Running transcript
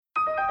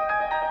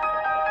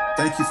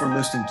Thank you for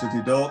listening to the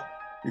Adult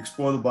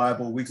Explore the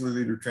Bible Weekly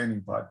Leader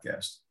Training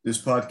Podcast.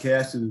 This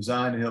podcast is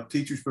designed to help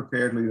teachers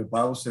prepare to lead a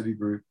Bible study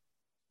group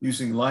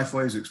using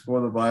Lifeway's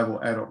Explore the Bible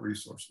adult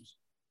resources.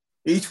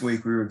 Each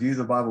week, we review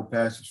the Bible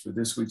passage for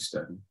this week's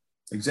study,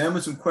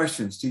 examine some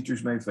questions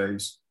teachers may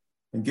face,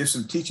 and give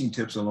some teaching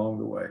tips along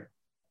the way.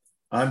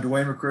 I'm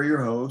Dwayne McCray,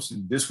 your host,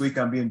 and this week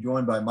I'm being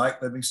joined by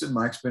Mike Livingston.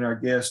 Mike's been our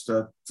guest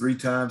 3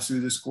 times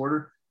through this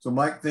quarter. So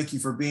Mike, thank you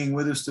for being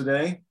with us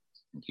today.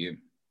 Thank you.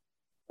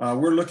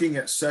 We're looking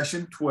at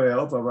session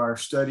 12 of our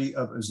study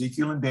of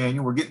Ezekiel and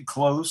Daniel. We're getting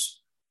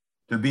close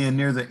to being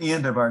near the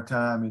end of our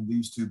time in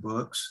these two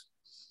books.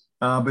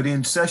 But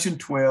in session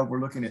 12, we're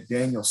looking at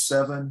Daniel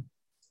 7,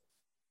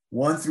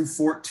 1 through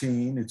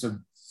 14. It's a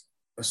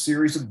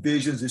series of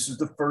visions. This is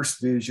the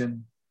first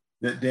vision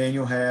that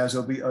Daniel has.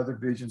 There'll be other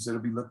visions that'll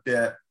be looked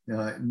at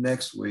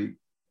next week.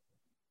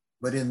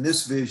 But in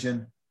this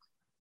vision,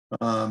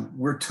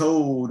 we're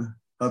told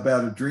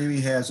about a dream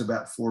he has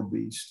about 4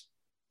 beasts.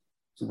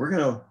 So we're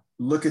going to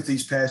look at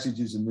these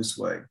passages in this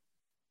way.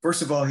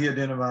 First of all, he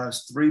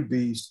identifies 3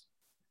 beasts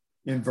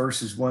in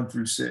verses 1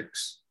 through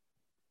 6.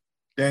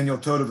 Daniel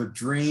told of a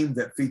dream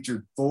that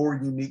featured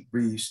 4 unique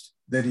beasts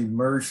that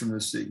emerged from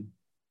the sea.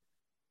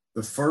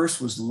 The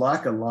first was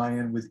like a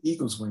lion with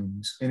eagle's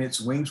wings, and its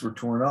wings were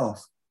torn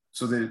off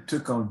so that it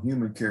took on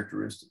human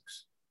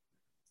characteristics.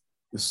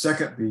 The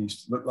second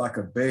beast looked like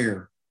a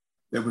bear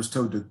that was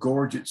told to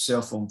gorge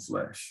itself on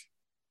flesh.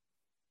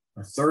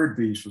 A third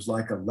beast was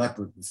like a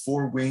leopard with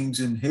 4 wings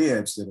and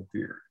heads that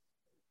appeared.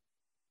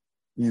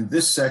 In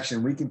this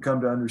section, we can come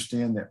to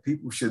understand that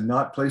people should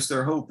not place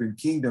their hope in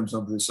kingdoms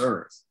of this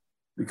earth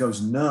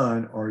because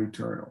none are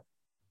eternal.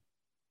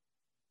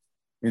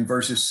 In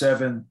verses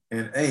 7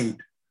 and 8,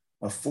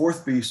 a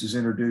 4th beast is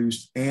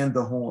introduced, and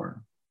the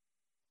horn.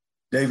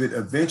 David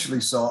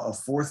eventually saw a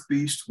 4th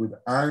beast with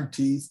iron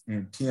teeth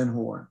and 10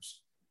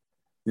 horns.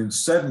 Then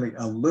suddenly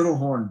a little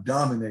horn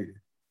dominated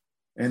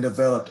and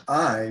developed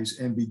eyes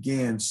and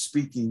began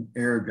speaking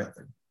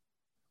arrogantly.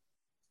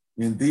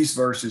 In these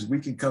verses, we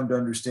can come to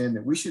understand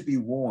that we should be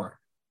warned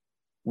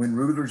when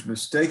rulers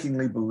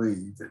mistakenly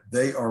believe that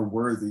they are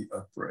worthy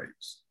of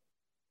praise.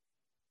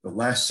 The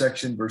last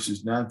section,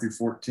 verses 9 through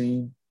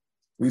 14,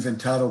 we've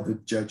entitled The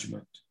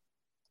Judgment.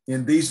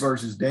 In these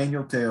verses,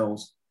 Daniel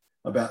tells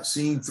about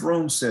seeing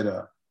thrones set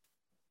up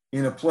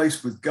in a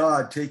place with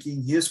God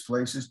taking his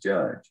place as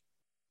judge.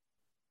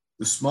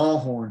 The small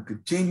horn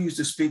continues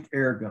to speak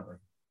arrogantly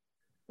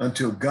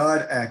until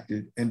God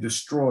acted and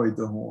destroyed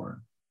the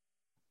horn.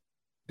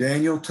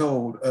 Daniel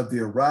told of the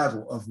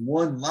arrival of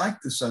one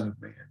like the Son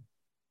of Man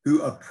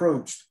who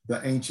approached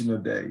the Ancient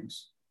of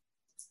Days.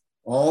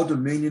 All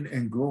dominion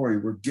and glory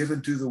were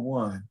given to the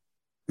one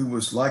who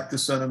was like the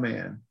Son of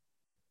Man,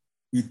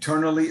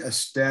 eternally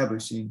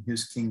establishing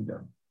his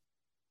kingdom.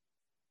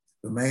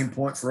 The main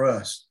point for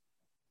us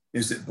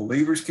is that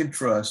believers can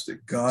trust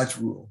that God's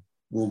rule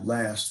will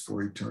last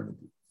for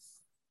eternity.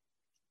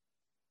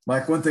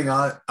 Mike, one thing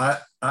I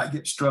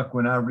get struck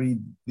when I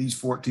read these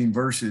 14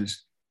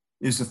 verses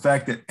is the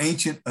fact that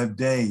Ancient of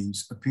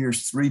Days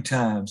appears 3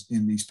 times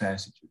in these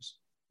passages.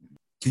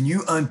 Can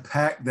you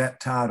unpack that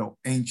title,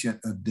 Ancient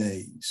of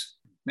Days?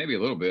 Maybe a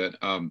little bit.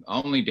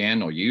 Only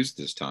Daniel used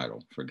this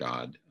title for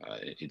God.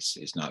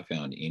 It's not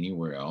found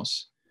anywhere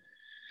else,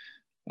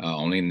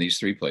 only in these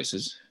 3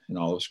 places in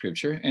all of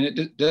Scripture. And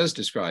it does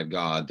describe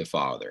God the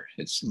Father.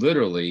 It's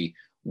literally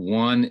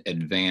one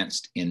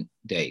advanced in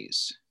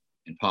days.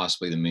 And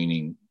possibly the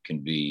meaning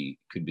could be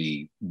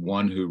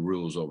one who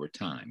rules over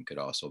time, could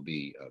also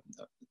be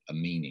a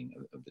meaning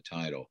of the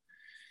title.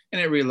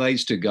 And it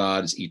relates to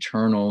God's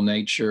eternal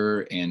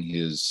nature and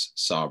his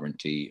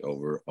sovereignty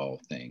over all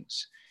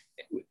things.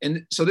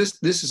 And so this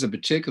is a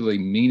particularly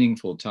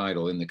meaningful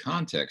title in the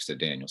context of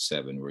Daniel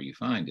 7, where you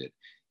find it.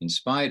 In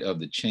spite of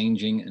the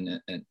changing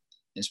and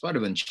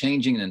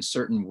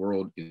uncertain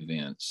world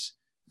events,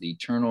 the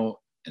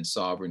eternal and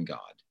sovereign God,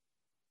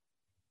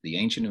 the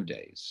Ancient of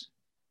Days,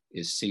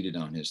 is seated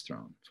on his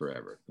throne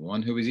forever. The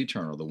one who is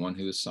eternal, the one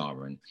who is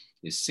sovereign,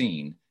 is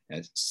seen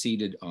as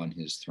seated on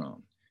his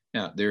throne.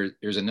 Now,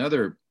 there's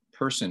another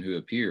person who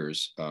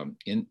appears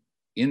in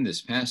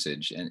this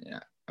passage, and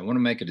I want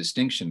to make a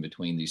distinction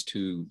between these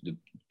two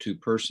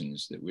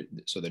persons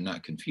so they're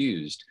not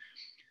confused.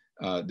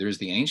 There's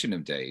the Ancient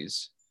of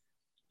Days,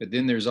 but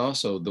then there's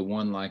also the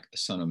one like a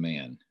Son of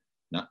Man.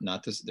 They're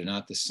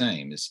not the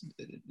same. It's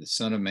the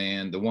Son of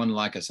Man. The one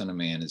like a Son of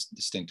Man is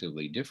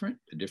distinctively different,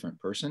 a different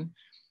person.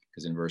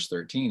 Because in verse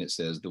 13, it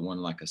says, the one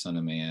like a Son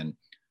of Man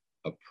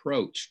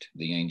approached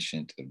the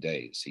Ancient of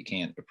Days. He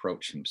can't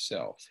approach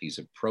himself. He's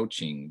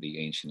approaching the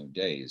Ancient of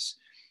Days.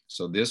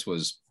 So this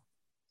was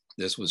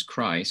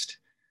Christ.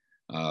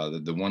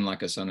 The one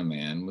like a Son of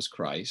Man was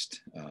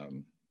Christ.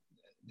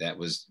 That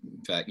was,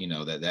 in fact,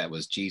 that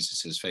was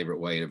Jesus's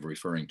favorite way of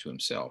referring to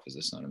himself as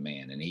the Son of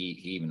Man. And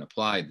he even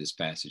applied this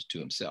passage to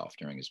himself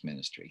during his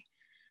ministry.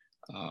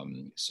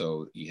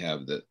 So you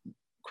have the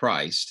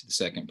Christ, the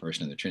second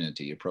person of the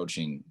Trinity,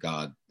 approaching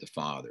God the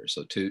Father.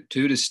 So two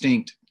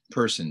distinct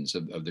persons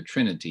of the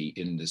Trinity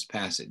in this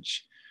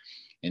passage.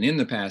 And in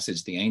the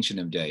passage, the Ancient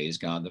of Days,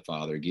 God the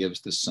Father,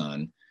 gives the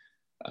Son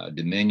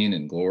dominion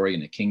and glory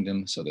and a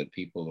kingdom, so that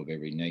people of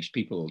every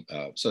nation,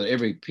 so that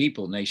every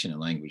people, nation, and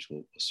language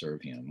will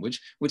serve him, which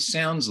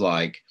sounds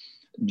like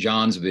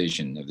John's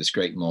vision of this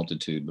great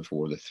multitude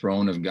before the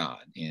throne of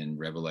God in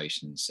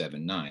Revelation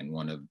 7:9,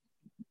 one of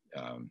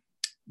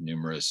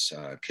numerous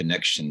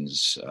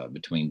connections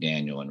between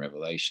Daniel and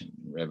Revelation.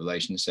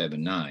 Revelation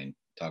 7:9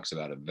 talks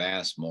about a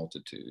vast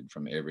multitude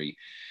from every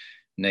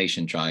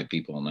nation, tribe,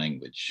 people, and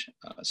language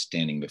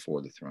standing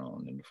before the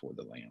throne and before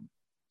the Lamb.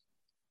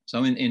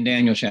 So in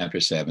Daniel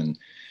chapter 7,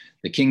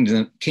 the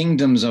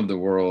kingdoms of the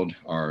world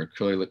are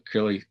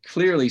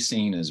clearly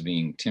seen as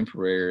being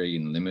temporary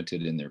and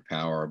limited in their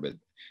power, but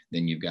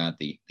then you've got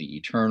the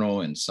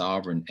eternal and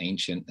sovereign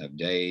Ancient of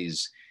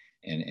Days,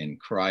 and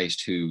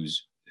Christ,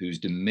 whose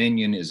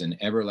dominion is an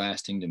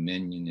everlasting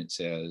dominion. It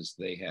says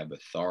they have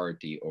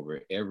authority over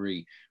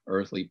every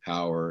earthly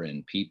power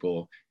and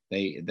people.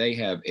 They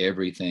have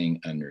everything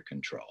under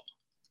control.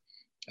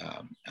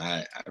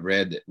 I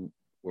read that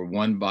where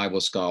one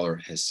Bible scholar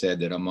has said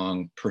that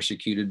among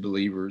persecuted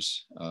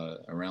believers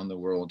around the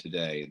world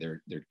today,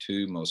 their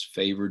two most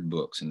favored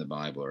books in the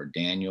Bible are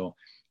Daniel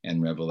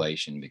and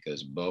Revelation,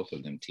 because both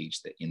of them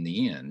teach that in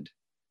the end,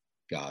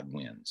 God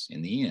wins.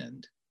 In the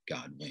end,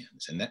 God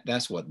wins. And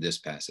that's what this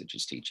passage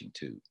is teaching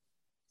too.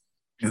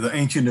 Yeah, the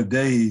Ancient of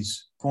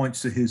Days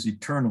points to his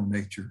eternal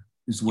nature,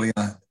 is the way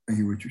I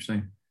hear what you're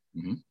saying.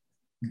 Mm-hmm.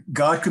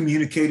 God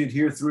communicated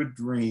here through a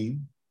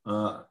dream.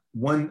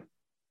 One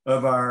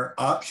of our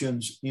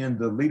options in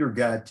the Leader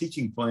Guide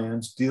teaching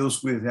plans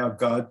deals with how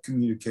God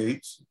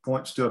communicates,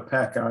 points to a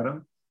pack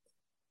item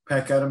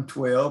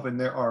 12, and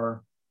there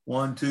are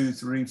 1, 2,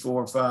 3,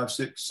 4, 5,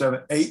 6,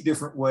 7, 8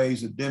 different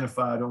ways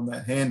identified on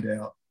that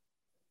handout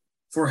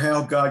for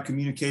how God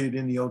communicated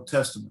in the Old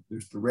Testament.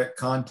 There's direct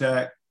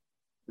contact,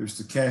 there's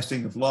the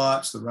casting of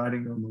lots, the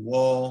writing on the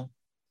wall,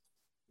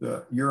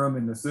 the Urim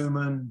and the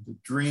Thummim,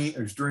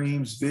 there's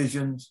dreams,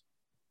 visions,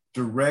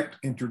 direct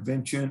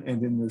intervention,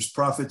 and then there's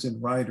prophets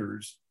and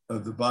writers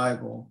of the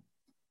Bible.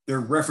 There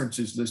are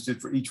references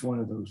listed for each one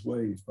of those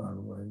ways, by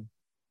the way,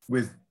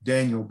 with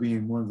Daniel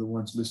being one of the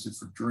ones listed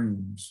for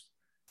dreams.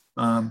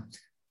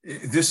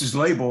 This is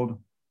labeled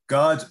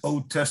God's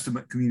Old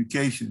Testament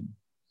communication.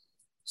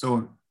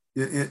 So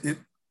it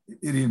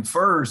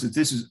infers that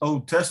this is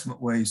Old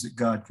Testament ways that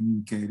God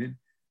communicated.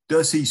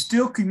 Does he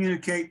still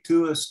communicate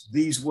to us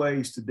these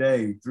ways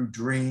today through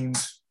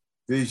dreams,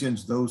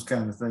 visions, those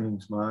kind of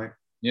things, Mike?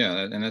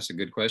 Yeah, and that's a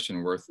good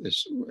question.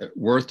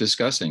 Worth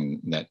discussing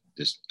that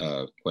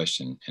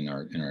question in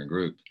our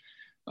group.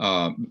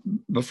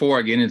 Before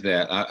I get into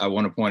that, I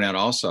want to point out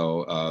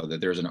also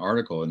that there's an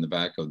article in the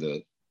back of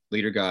the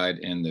Leader Guide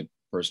and the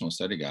Personal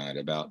Study Guide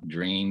about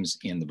dreams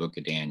in the Book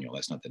of Daniel.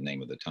 That's not the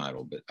name of the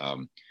title, but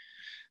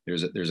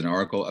there's an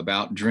article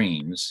about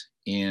dreams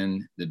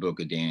in the Book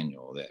of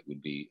Daniel that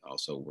would be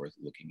also worth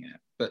looking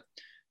at. But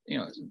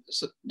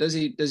so does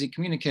he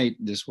communicate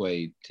this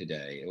way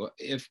today? Well,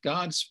 if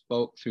God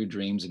spoke through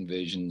dreams and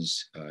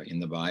visions in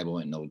the Bible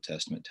in Old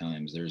Testament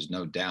times, there's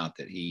no doubt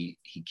that he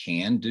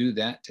can do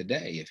that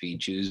today. If he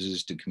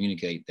chooses to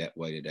communicate that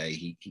way today,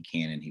 he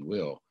can and he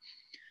will.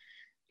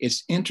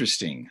 It's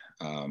interesting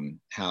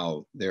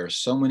how there are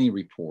so many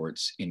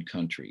reports in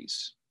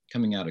countries,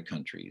 coming out of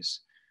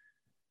countries,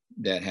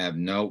 that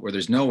where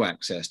there's no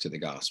access to the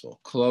gospel,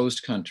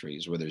 closed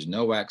countries where there's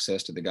no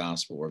access to the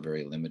gospel or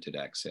very limited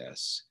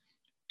access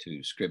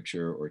to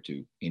scripture or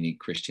to any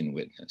Christian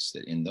witness,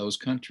 that in those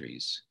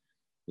countries,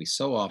 we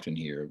so often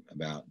hear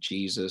about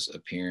Jesus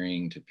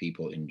appearing to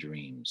people in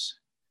dreams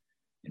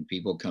and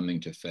people coming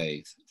to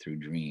faith through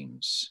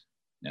dreams.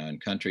 Now, in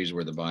countries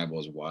where the Bible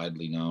is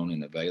widely known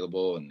and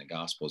available and the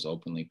gospel is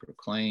openly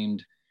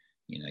proclaimed,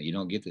 you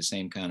don't get the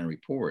same kind of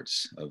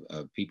reports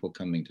of people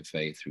coming to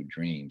faith through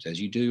dreams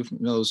as you do from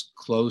those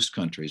closed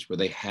countries where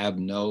they have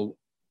no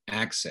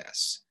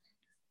access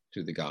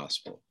to the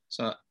gospel.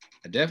 So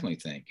I definitely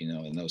think,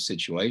 in those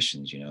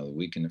situations,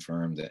 we can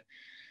affirm that,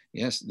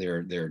 yes,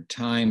 there are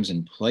times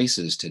and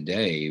places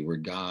today where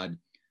God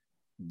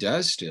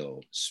does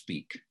still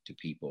speak to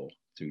people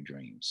through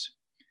dreams.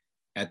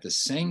 At the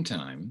same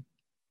time,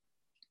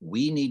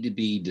 we need to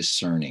be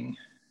discerning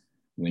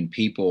when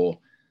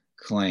people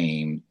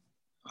claim,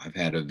 I've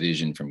had a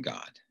vision from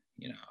God.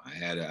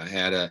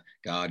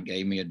 God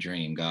gave me a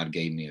dream. God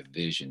gave me a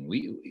vision.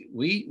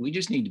 We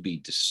just need to be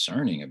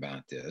discerning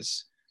about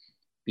this,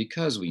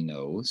 because we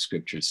know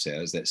Scripture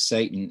says that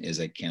Satan is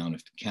a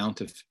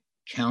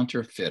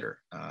counterfeiter.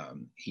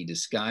 He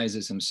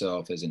disguises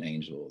himself as an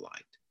angel of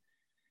light.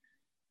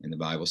 And the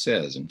Bible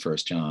says in 1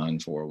 John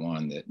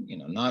 4:1 that,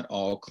 not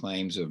all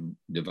claims of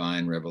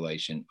divine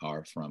revelation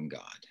are from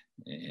God.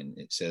 And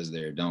it says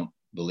there, don't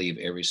believe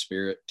every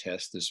spirit,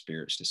 test the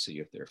spirits to see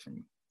if they're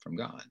from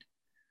God.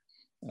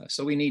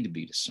 So we need to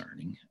be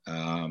discerning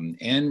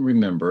and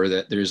remember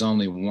that there's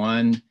only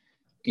one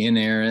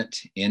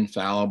inerrant,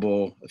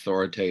 infallible,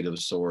 authoritative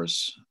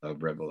source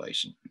of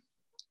revelation,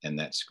 and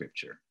that's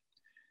Scripture.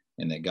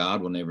 and that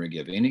God will never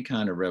give any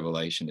kind of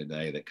revelation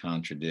today that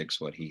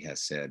contradicts what he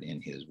has said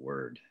in his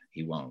word.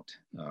 He won't.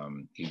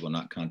 He will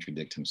not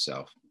contradict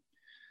himself.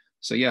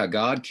 So yeah,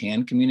 God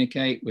can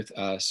communicate with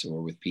us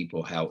or with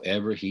people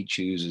however he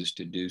chooses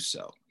to do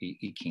so.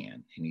 He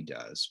can, and he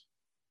does.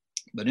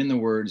 But in the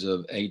words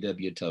of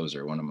A.W.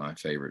 Tozer, one of my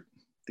favorite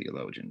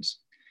theologians,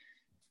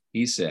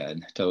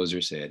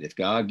 Tozer said, if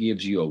God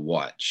gives you a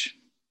watch,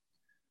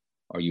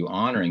 are you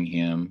honoring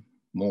him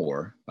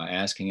more by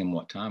asking him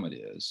what time it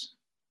is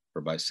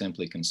or by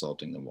simply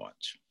consulting the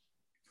watch?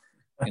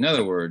 In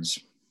other words,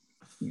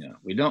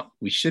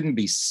 we shouldn't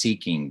be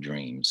seeking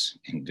dreams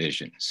and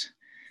visions.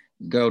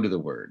 Go to the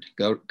word.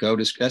 Go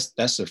to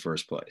that's the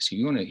first place.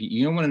 You want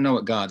to know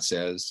what God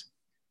says.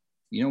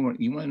 You want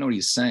to know what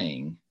he's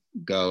saying.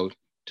 Go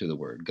to the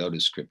word. Go to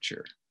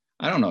scripture.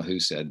 I don't know who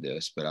said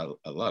this, but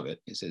I love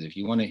it. It says, if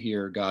you want to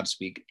hear God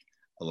speak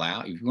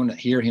aloud, if you want to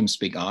hear him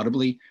speak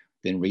audibly,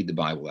 then read the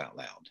Bible out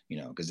loud,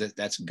 because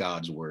that's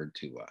God's word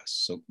to us.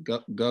 So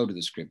go to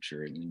the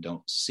scripture and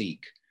don't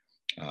seek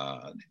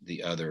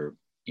the other,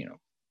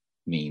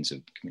 means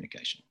of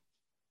communication.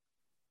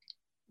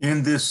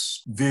 In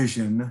this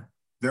vision,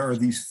 there are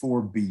these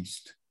four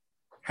beasts.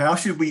 How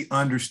should we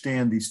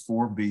understand these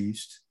four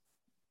beasts?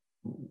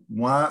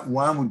 Why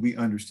would we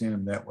understand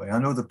them that way? I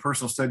know the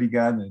Personal Study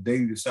Guide and the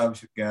Daily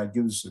Discipleship Guide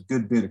gives us a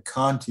good bit of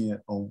content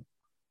on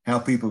how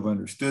people have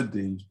understood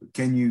these, but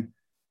can you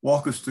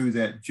walk us through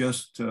that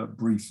just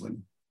briefly?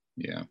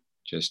 Yeah,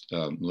 just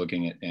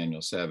looking at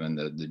Daniel 7,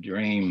 the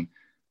dream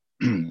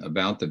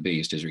about the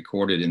beast is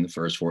recorded in the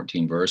first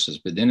 14 verses,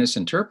 but then it's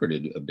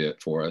interpreted a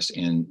bit for us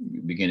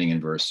beginning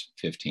in verse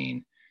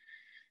 15.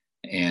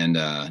 And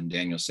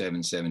Daniel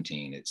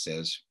 7:17, it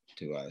says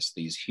to us,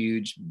 these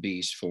huge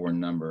beasts, four in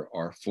number,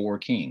 are four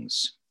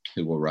kings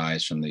who will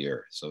rise from the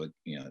earth. So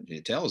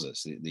it tells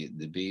us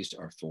the beast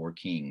are four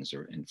kings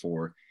and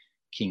four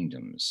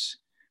kingdoms.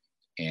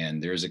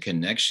 And there's a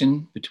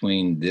connection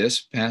between this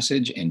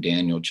passage and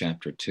Daniel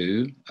chapter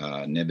 2.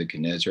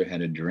 Nebuchadnezzar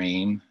had a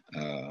dream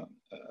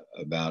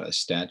about a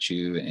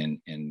statue,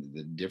 and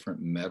the different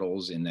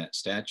metals in that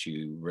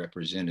statue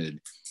represented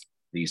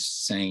these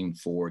same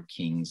four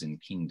kings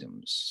and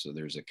kingdoms. So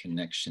there's a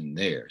connection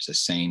there. It's the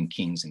same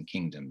kings and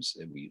kingdoms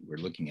that we're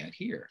looking at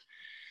here.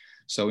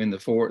 So in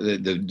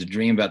the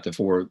dream about the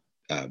four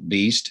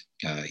beast,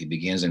 he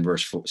begins in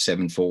verse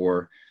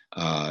 7:4.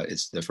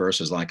 It's the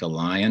first is like a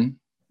lion,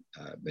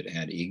 but it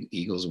had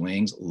eagle's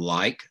wings,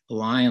 like a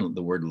lion.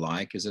 The word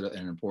like is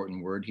an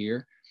important word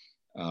here,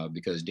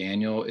 because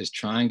Daniel is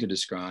trying to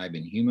describe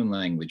in human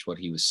language what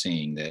he was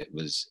seeing that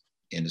was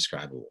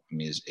indescribable. I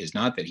mean, it's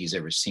not that he's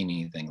ever seen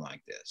anything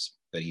like this,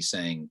 but he's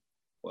saying,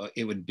 well,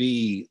 it would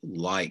be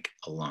like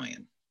a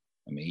lion.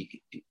 I mean,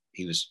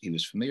 he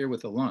was familiar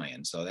with a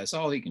lion, so that's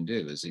all he can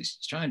do is he's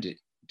trying to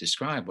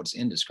describe what's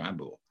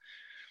indescribable.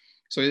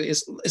 So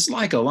it's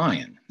like a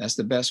lion. That's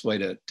the best way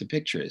to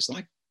picture it. It's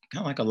kind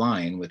of like a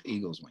lion with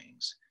eagle's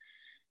wings.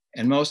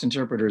 And most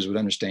interpreters would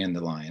understand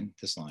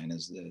this lion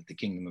as the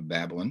kingdom of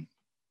Babylon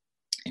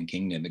and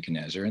King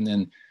Nebuchadnezzar. And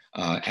then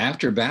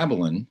after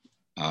Babylon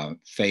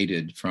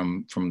faded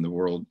from the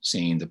world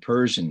scene, the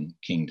Persian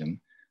kingdom,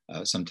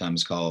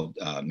 sometimes called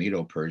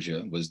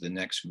Medo-Persia, was the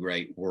next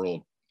great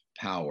world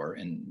power.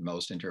 And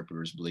most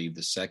interpreters believe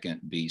the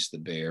second beast, the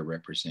bear,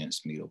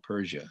 represents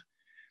Medo-Persia.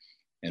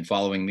 And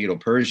following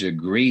Medo-Persia,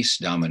 Greece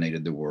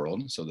dominated the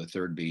world. So the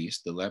third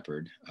beast, the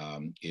leopard,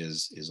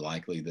 is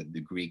likely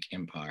the Greek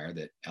empire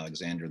that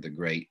Alexander the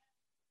Great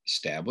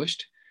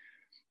established.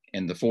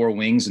 And the four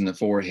wings and the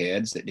four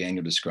heads that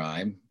Daniel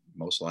described,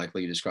 most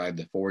likely described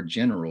the four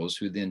generals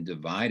who then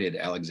divided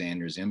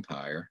Alexander's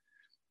empire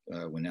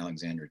when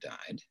Alexander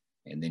died.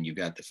 And then you've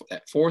got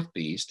that fourth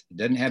beast. It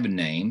doesn't have a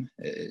name.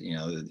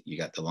 You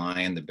got the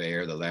lion, the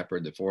bear, the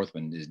leopard. The fourth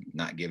one is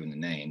not given a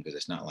name because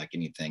it's not like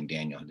anything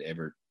Daniel had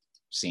ever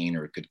seen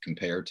or could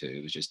compare to.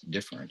 It was just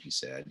different, he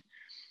said.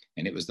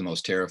 And it was the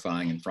most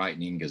terrifying and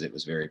frightening because it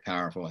was very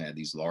powerful, had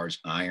these large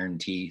iron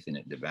teeth, and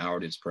it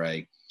devoured its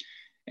prey.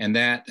 And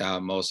that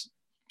most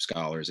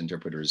scholars,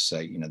 interpreters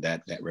say,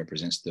 that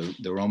represents the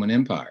Roman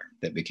Empire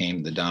that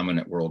became the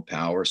dominant world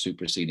power,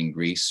 superseding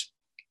Greece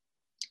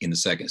in the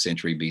 2nd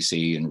century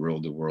BC and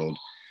ruled the world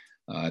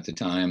at the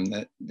time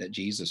that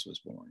Jesus was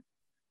born.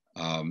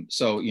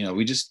 So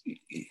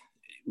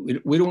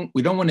we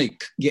don't want to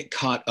get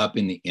caught up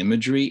in the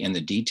imagery and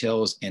the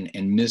details and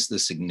miss the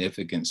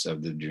significance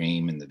of the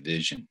dream and the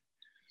vision.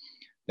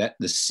 That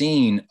the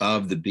scene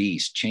of the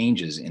beast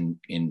changes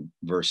in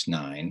verse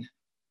 9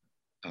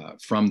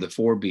 from the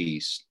four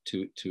beasts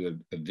to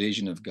a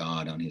vision of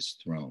God on his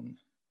throne,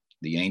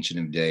 the Ancient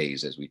of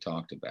Days, as we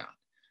talked about,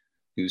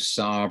 who's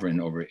sovereign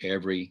over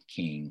every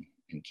king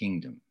and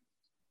kingdom.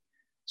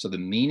 So the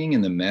meaning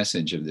and the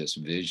message of this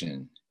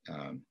vision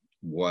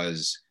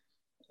was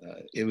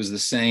the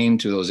same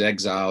to those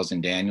exiles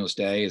in Daniel's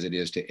day as it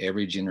is to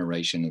every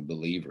generation of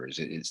believers.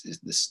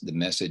 The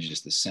message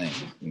is the same.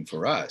 And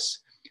for us,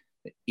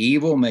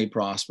 evil may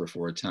prosper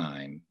for a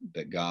time,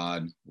 but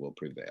God will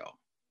prevail.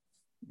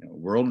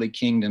 Worldly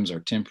kingdoms are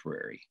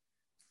temporary.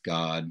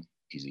 God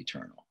is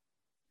eternal.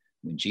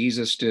 When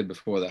Jesus stood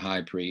before the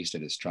high priest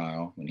at his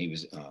trial, when he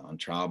was on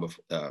trial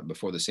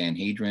before the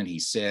Sanhedrin, he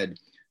said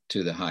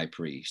to the high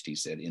priest, he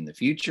said, in the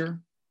future,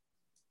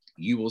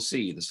 you will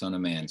see the Son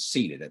of Man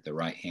seated at the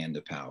right hand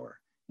of power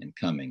and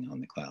coming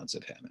on the clouds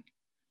of heaven.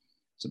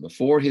 So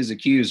before his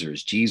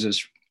accusers,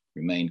 Jesus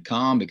remained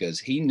calm because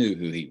he knew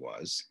who he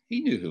was.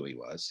 He knew who he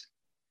was.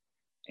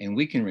 And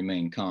we can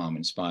remain calm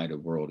in spite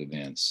of world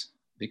events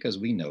because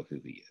we know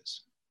who he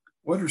is.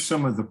 What are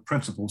some of the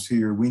principles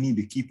here we need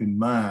to keep in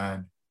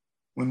mind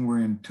when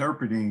we're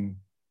interpreting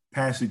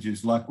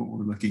passages like what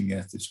we're looking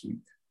at this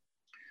week?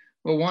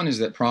 Well, one is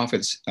that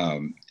prophets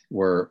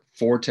were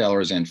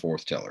foretellers and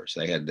forthtellers.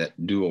 They had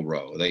that dual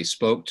role. They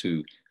spoke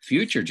to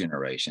future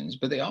generations,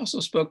 but they also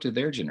spoke to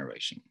their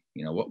generation.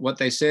 You know, what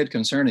they said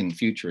concerning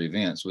future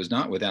events was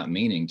not without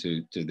meaning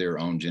to their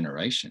own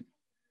generation.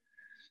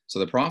 So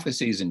the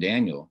prophecies in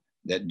Daniel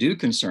that do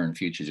concern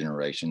future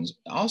generations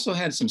also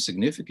had some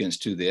significance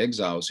to the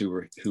exiles who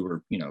were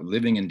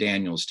living in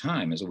Daniel's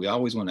time. And so we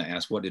always want to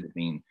ask, what did it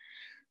mean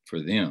for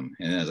them?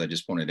 And as I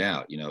just pointed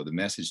out, the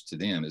message to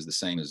them is the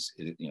same as,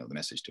 the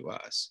message to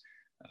us,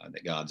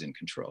 that God's in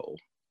control.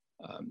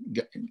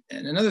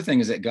 And another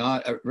thing is that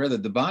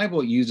the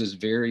Bible uses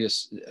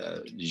various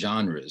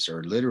genres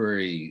or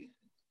literary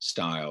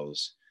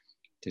styles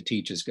to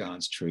teach us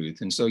God's truth.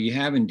 And so you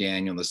have in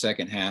Daniel, the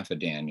second half of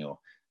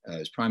Daniel,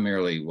 is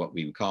primarily what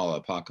we would call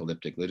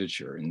apocalyptic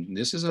literature. And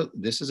this is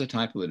a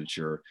type of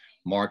literature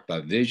marked by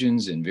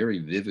visions and very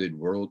vivid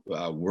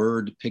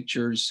word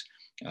pictures.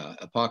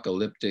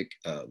 Apocalyptic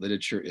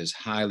literature is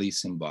highly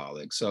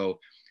symbolic. So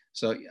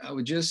I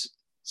would just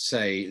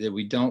say that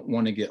we don't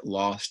want to get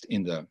lost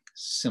in the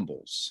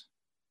symbols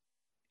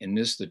and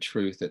miss the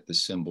truth that the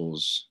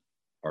symbols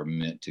are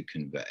meant to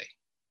convey.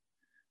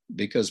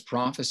 Because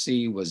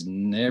prophecy was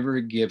never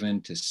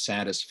given to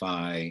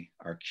satisfy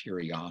our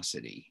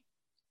curiosity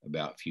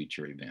about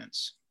future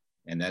events.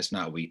 And that's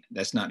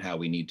not how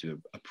we need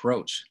to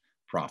approach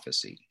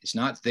prophecy. It's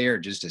not there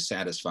just to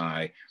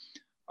satisfy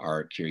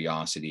our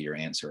curiosity or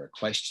answer our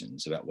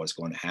questions about what's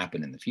going to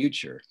happen in the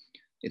future.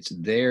 It's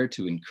there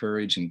to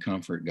encourage and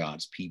comfort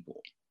God's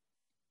people.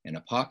 And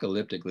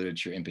apocalyptic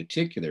literature in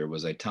particular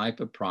was a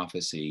type of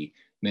prophecy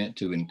meant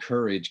to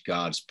encourage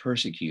God's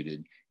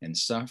persecuted and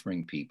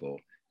suffering people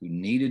who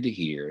needed to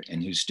hear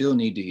and who still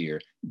need to hear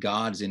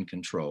God's in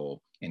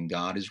control and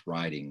God is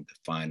writing the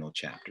final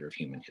chapter of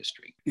human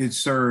history. It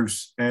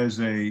serves as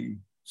a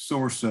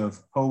source of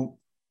hope,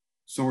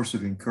 source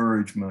of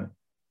encouragement,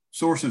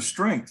 source of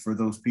strength for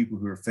those people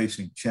who are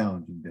facing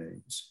challenging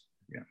days.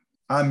 Yeah.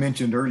 I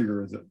mentioned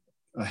earlier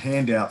a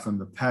handout from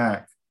the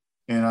PAC,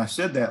 and I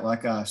said that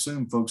like I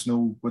assume folks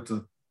know what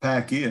the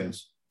PAC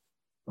is.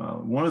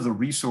 One of the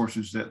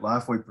resources that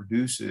Lifeway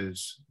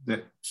produces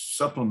that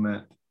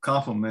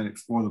complement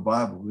Explore the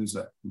Bible is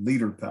a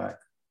leader pack.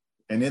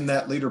 And in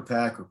that leader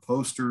pack are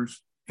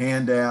posters,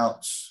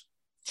 handouts,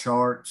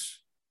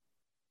 charts,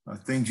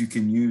 things you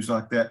can use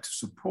like that to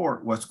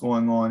support what's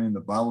going on in the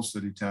Bible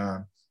study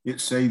time.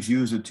 It saves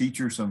you as a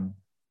teacher some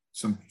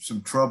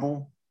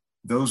trouble.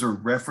 Those are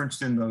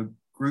referenced in the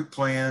group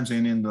plans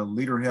and in the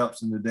leader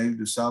helps in the daily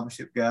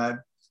discipleship guide.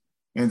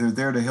 And they're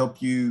there to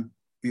help you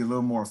be a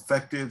little more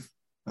effective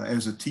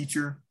as a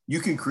teacher. You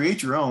can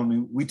create your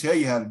own. We tell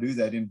you how to do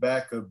that in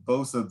back of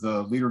both of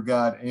the leader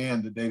guide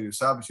and the daily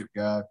discipleship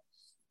guide.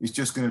 It's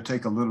just going to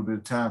take a little bit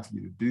of time for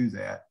you to do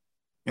that.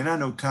 And I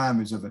know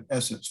time is of an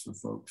essence for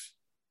folks.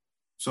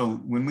 So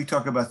when we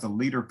talk about the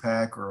leader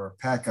pack or a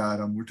pack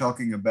item, we're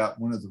talking about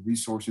one of the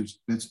resources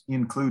that's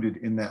included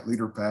in that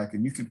leader pack,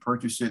 and you can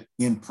purchase it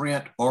in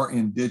print or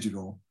in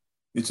digital.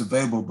 It's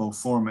available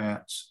both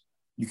formats.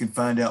 You can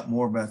find out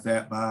more about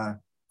that by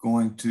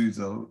going to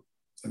the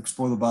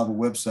Explore the Bible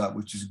website,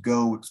 which is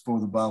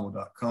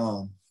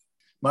goexplorethebible.com.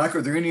 Mike,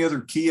 are there any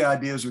other key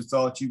ideas or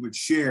thoughts you would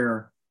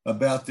share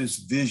about this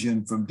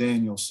vision from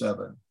Daniel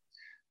 7?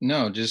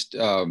 No, just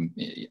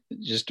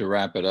to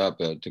wrap it up,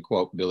 to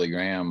quote Billy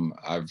Graham,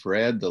 I've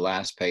read the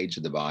last page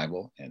of the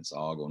Bible and it's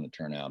all going to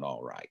turn out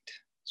all right.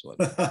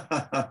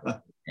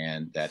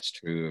 And that's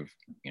true of,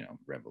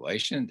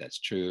 Revelation. That's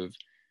true of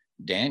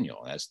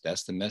Daniel.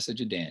 That's the message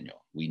of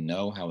Daniel. We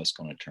know how it's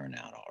going to turn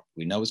out.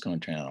 We know it's going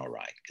to turn out all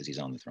right because he's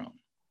on the throne.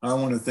 I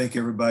want to thank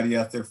everybody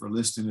out there for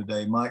listening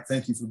today. Mike,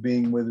 thank you for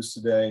being with us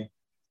today.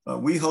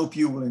 We hope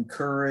you will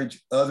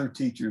encourage other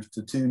teachers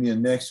to tune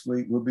in next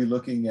week. We'll be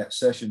looking at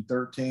session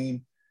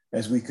 13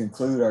 as we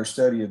conclude our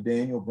study of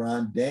Daniel.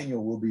 Brian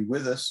Daniel will be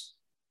with us,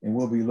 and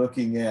we'll be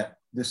looking at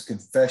this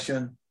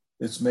confession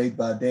that's made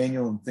by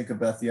Daniel and think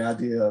about the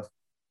idea of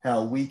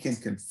how we can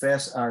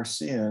confess our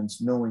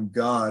sins knowing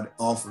God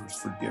offers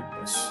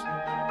forgiveness.